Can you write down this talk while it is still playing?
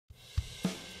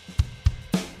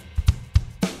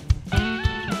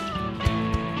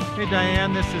Hey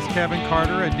Diane, this is Kevin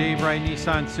Carter at Dave Wright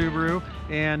Nissan Subaru,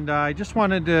 and I just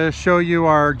wanted to show you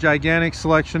our gigantic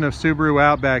selection of Subaru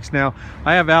Outbacks. Now,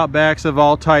 I have Outbacks of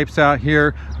all types out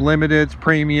here, limiteds,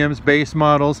 premiums, base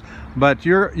models, but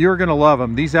you're going to love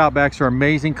them. These Outbacks are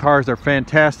amazing cars. They're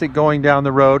fantastic going down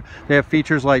the road. They have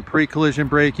features like pre-collision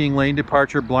braking, lane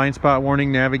departure, blind spot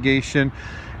warning, navigation,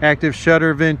 active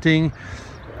shutter venting.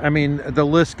 I mean, the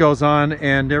list goes on,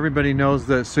 and everybody knows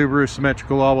that Subaru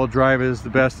symmetrical all-wheel drive is the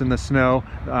best in the snow.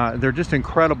 They're just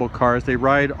incredible cars. They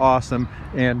ride awesome,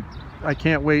 and I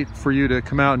can't wait for you to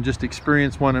come out and just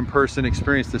experience one in person,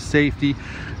 experience the safety,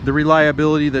 the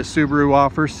reliability that Subaru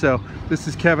offers. So this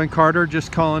is Kevin Carter,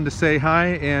 just calling to say hi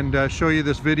and show you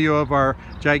this video of our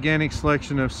gigantic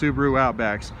selection of Subaru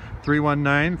Outbacks.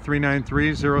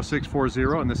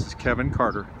 319-393-0640, and this is Kevin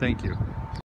Carter. Thank you.